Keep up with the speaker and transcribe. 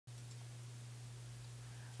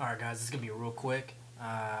Alright guys, this is going to be real quick.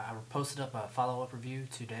 I posted up a follow-up review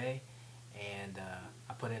today, and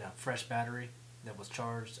I put in a fresh battery that was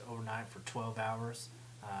charged overnight for 12 hours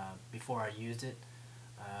before I used it.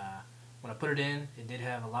 When I put it in, it did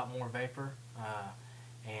have a lot more vapor,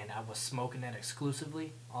 and I was smoking that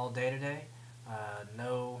exclusively all day today.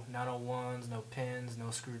 No 901s, no pins, no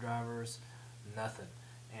screwdrivers, nothing.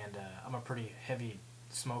 And I'm a pretty heavy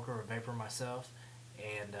smoker or vapor myself,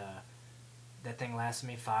 and that thing lasted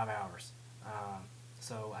me 5 hours.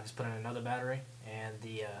 So I just put in another battery, and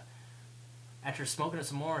after smoking it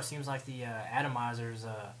some more, it seems like the atomizer's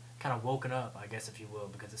kind of woken up, I guess, if you will,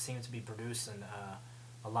 because it seems to be producing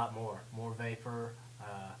a lot more vapor,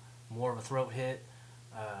 more of a throat hit,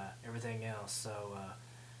 everything else. So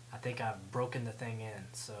I think I've broken the thing in.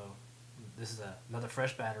 So this is another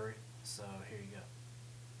fresh battery. So here you go.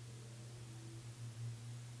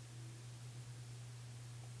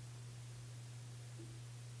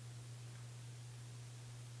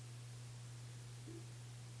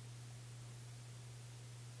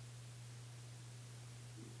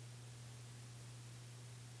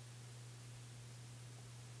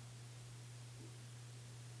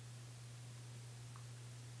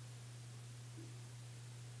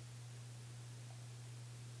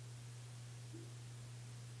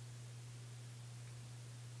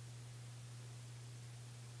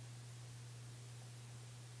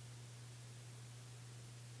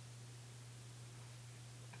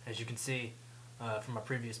 As you can see from my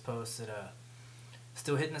previous posts, it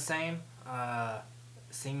still hitting the same.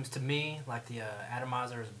 Seems to me like the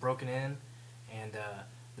atomizer is broken in, and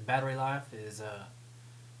the battery life is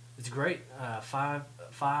it's great.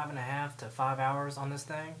 5.5 to 5 hours on this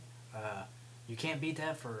thing. You can't beat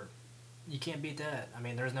that you can't beat that. I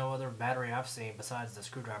mean, there's no other battery I've seen besides the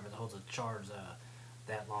screwdriver that holds a charge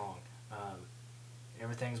that long.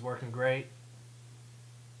 Everything's working great.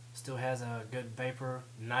 Still has a good vapor,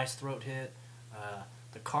 nice throat hit.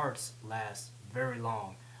 The carts last very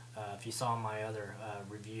long. If you saw my other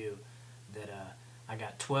review, that I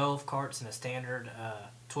got 12 carts in a standard,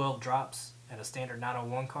 12 drops at a standard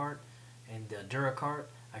 901 cart, and the Dura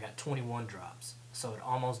cart I got 21 drops, so it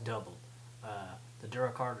almost doubled. The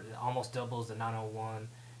Dura cart almost doubles the 901,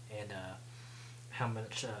 and how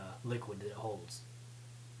much liquid it holds.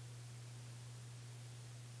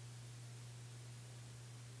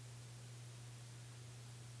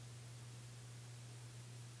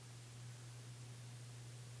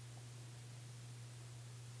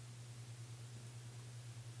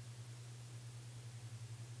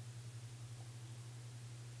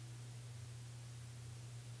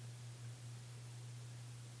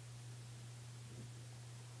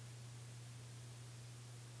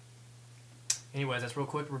 Anyways, that's a real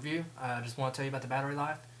quick review. I just want to tell you about the battery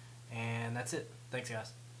life, and that's it. Thanks,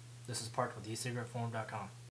 guys. This is Park with ecigaretteforum.com.